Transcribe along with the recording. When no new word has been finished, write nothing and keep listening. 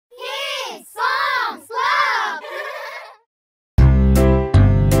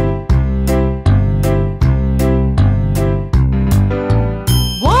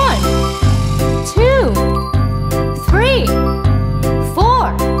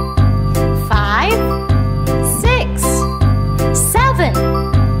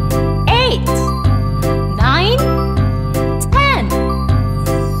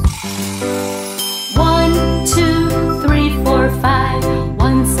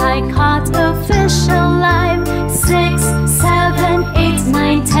I caught a fish alive. 6, 7, 8,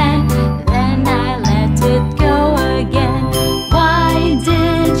 9, 10. Then I let it go again. Why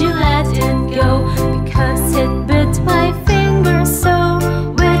did you let it go? Because it bit my finger so.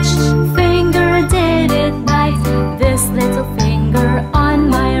 Which finger did it bite? This little finger on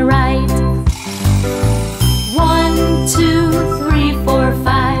my right. 1, 2, 3, 4,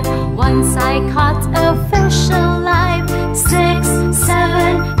 5. Once I caught a fish alive. 6,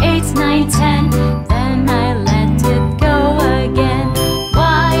 7, 8, 9, 10. Then I let it go again.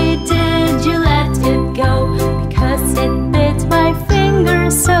 Why did you let it go? Because it bit my finger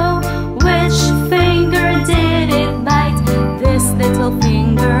so. Which finger did it bite? This little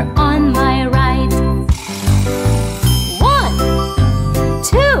finger on my right. 1,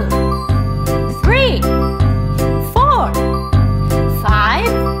 2, 3, 4,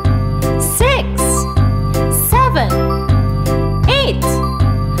 5, 6, 7, 8,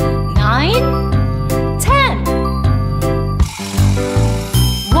 9, 10.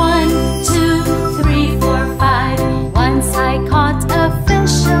 1, 2, 3, 4, 5. Once I caught a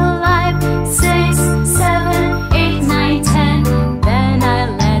fish alive. 6, 7, 8, 9, 10. Then I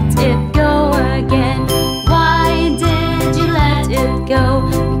let it go again. Why did you let it go?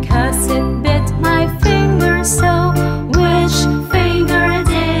 Because it bit my finger so. Which finger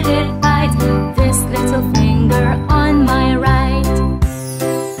did it bite? This little finger on my right.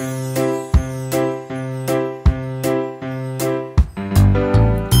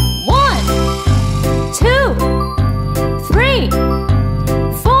 1, 2, 3,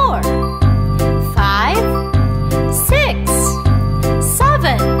 4, 5, 6,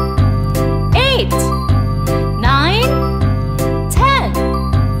 7, 8, 9, 10.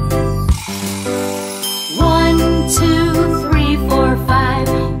 1, 2, 3, 4, 5.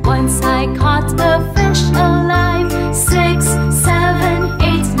 Once I caught a fish alive. 6, 7,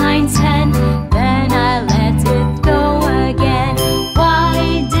 8, 9, 10. Then I let it go again. Why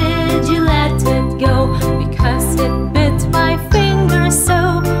did you let it go? Because it bit my finger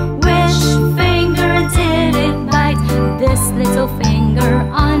so. Which finger did it bite? This little finger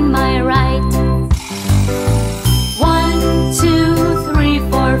on my right. 1, 2, 3,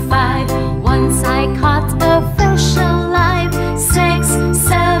 4, 5. Once I caught a fish alive. 6,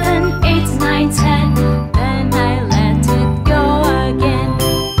 7, 8, 9, 10. Then I let it go again.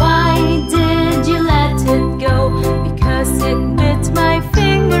 Why did you let it go? Because it bit my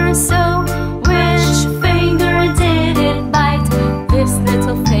finger so. Which finger did it bite? This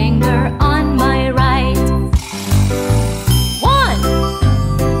little finger on my right. 1,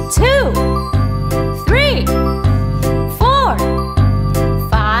 2, 3, 4,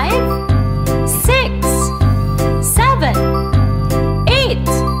 5, 6, 7, 8,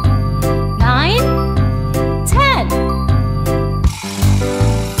 9, 10.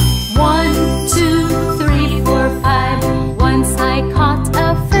 1, 2, 3, 4, 5. Once I caught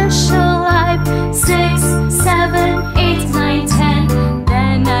a fish alive. 6, 7, 8, 9, 10.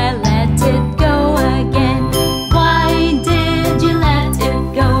 Then I let it go again. Why did you let it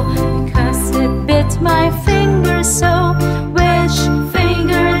go? Because it bit my finger so. Which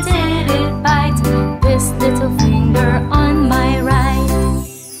finger did it bite? This little finger on my right.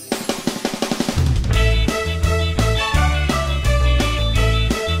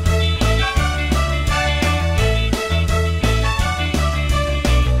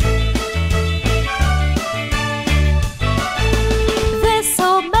 This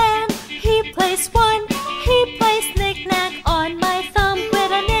old man, he plays one. He plays knick-knack on my thumb.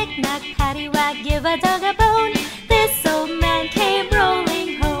 With a knick-knack, paddywhack, give a dog a bone. This old man came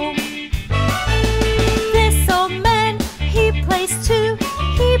rolling home. This old man, he plays two.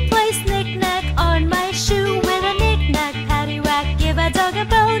 He plays knick-knack on my shoe. With a knick-knack, paddywhack, give a dog a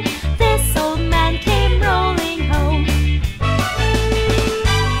bone. This old man came rolling home.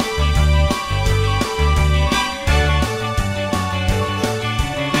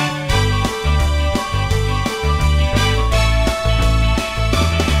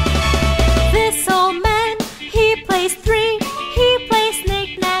 This old man,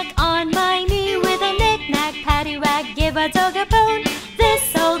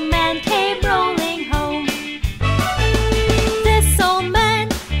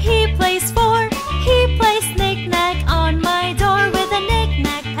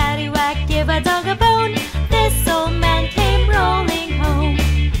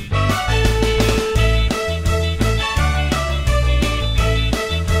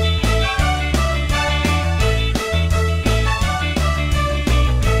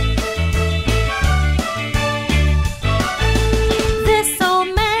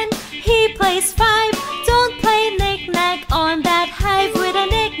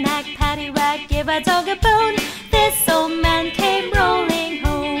 give a dog a bone. This old man came rolling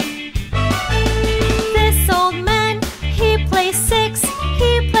home. This old man, he plays six.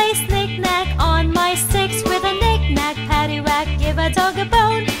 He plays knick-knack on my sticks. With a knick-knack, paddywhack, give a dog a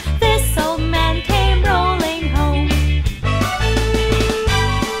bone. This old man came rolling home.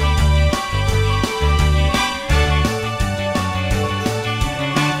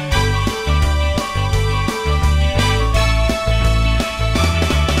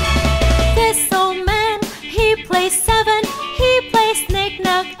 This old man, he plays seven. He plays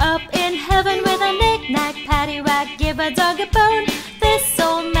knick-knack up in heaven. With a knick-knack, paddywhack, give a dog a bone. This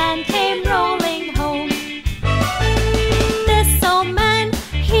old man came rolling home. This old man,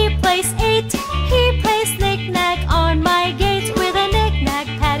 he plays eight. He plays knick-knack on my gate. With a knick-knack,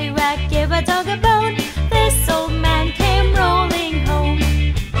 paddywhack, give a dog a bone. This old man came rolling home.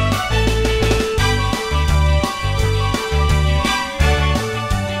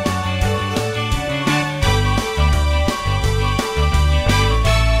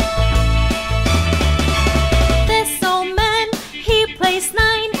 This old man, he plays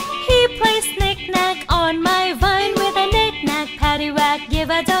nine. He plays knick-knack on my vine. With a knick-knack, paddywhack, give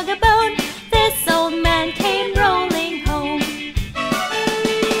a dog a bone. This old man came rolling home.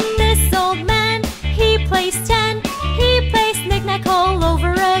 This old man, he plays ten. He plays knick-knack all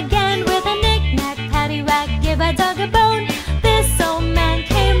over again. With a knick-knack, paddywhack, give a dog a bone. This old man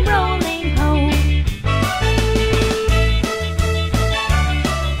came rolling home.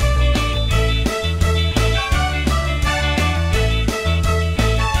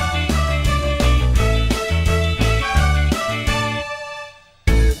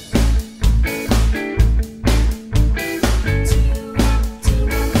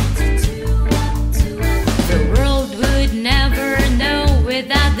 The world would never know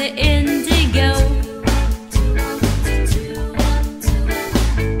without the indigo.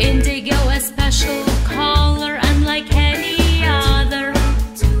 Indigo, a special color unlike any other.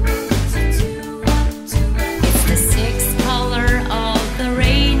 It's the sixth color of the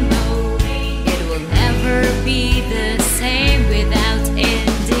rainbow. It will never be the same without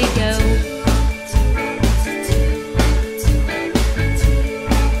indigo.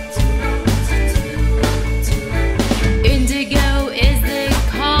 Indigo is the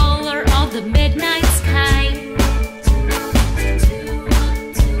color of the midnight sky.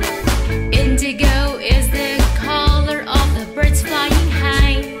 Indigo is the color of the birds flying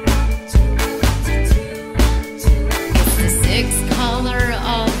high. It's the sixth color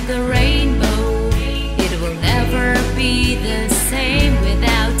of the rainbow. It will never be the same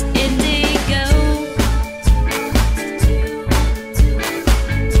without indigo.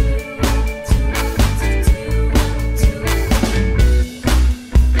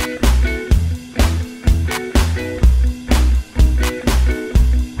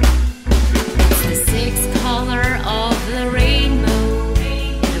 It's the sixth color of the rainbow.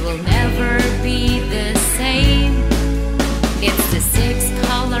 It will never be the same. It's the sixth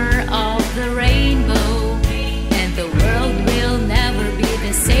color of the rainbow. And the world will never be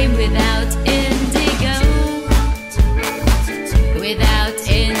the same without indigo. Without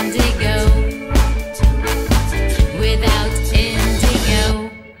indigo. Without indigo.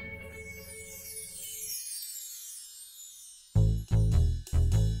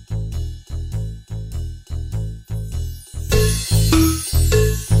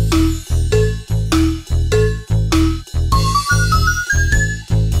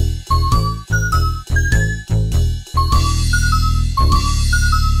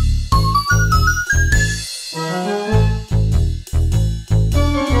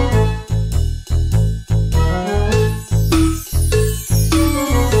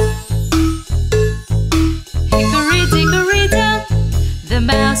 Hickory dickory dock, the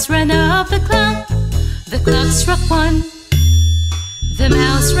mouse ran up the clock. The clock struck one. The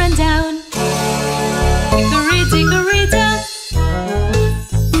mouse ran down. Hickory dickory dock.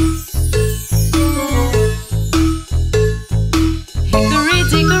 Hickory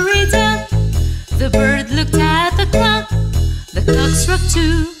dickory dock, the bird looked at the clock. The clock struck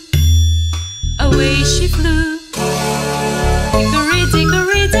two. Away she flew. Hickory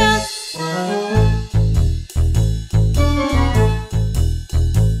dickory dock.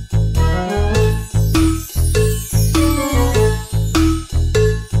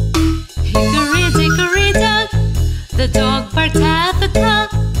 Hickory dickory dock, the dog barked at the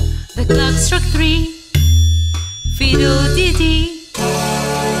clock. The clock struck three. Fiddle-dee-dee.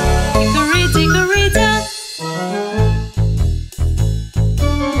 Hickory dickory dock.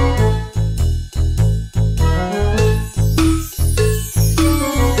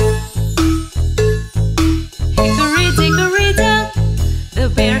 The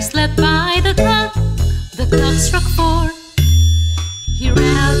bear slept by the clock. The clock struck 4. He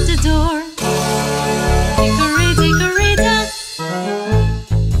ran out the door. Hickory, dickory, dock.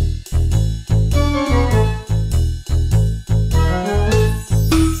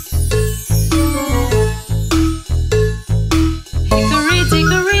 Hickory,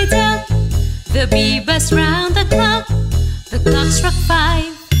 dickory, dock. The bee buzzed round the clock. The clock struck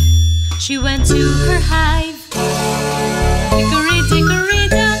 5. She went to her hive. Hickory, dickory,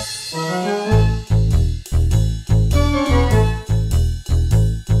 dock.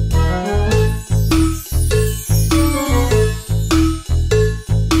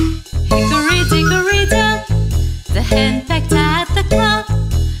 Hickory, dickory, dock. The hen pecked at the clock.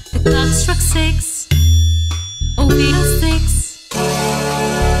 The clock struck 6. Oh, fiddlesticks.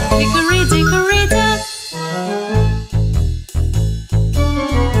 Hickory, dickory, dock.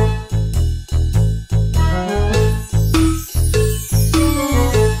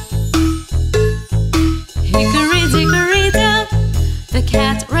 Hickory, dickory, dock. The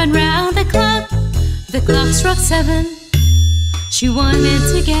cat ran round the clock. The clock struck 7. She wanted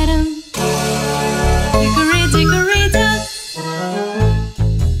to get him. Hickory, dickory, dock.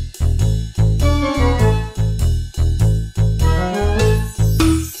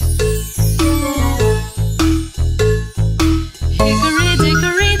 Hickory,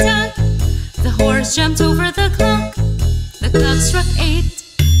 dickory, dock. The horse jumped over the clock. The clock struck 8.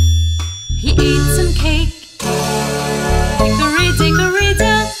 He ate some cake. Hickory, dickory,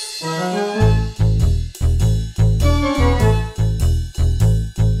 dock.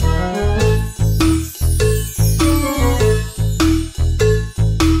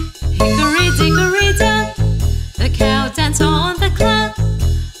 Hickory, dickory, dock. The cow danced on the clock.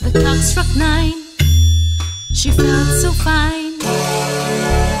 The clock struck 9. She felt so fine.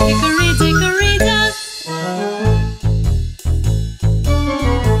 Hickory, dickory, dock.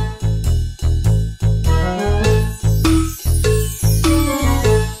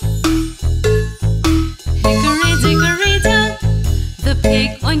 Hickory, dickory, dock. The pig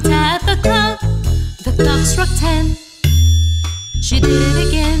oinked at the clock. The clock struck 10. She did it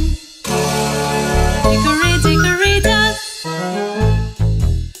again. Hickory, dickory, dock.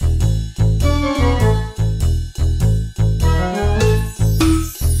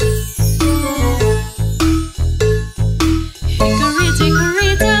 Hickory,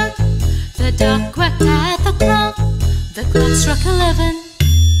 dickory, dock. The duck quacked at the clock. The clock struck 11.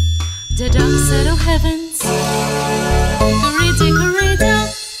 The duck said, oh heavens. Hickory, dickory, dock.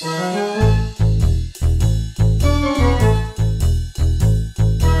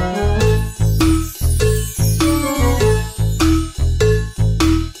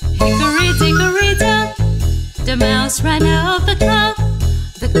 Hickory, dickory, dock. The mouse ran out the clock.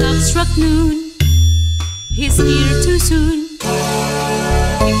 The clock struck noon. He's here too soon.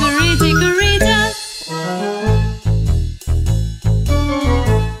 Hickory, dickory, dock.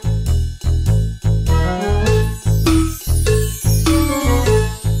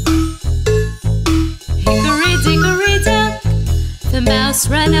 Hickory, dickory, dock. The mouse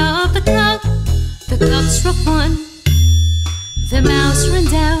ran out the clock. The clock struck 1. The mouse ran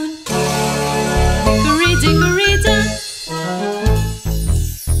down.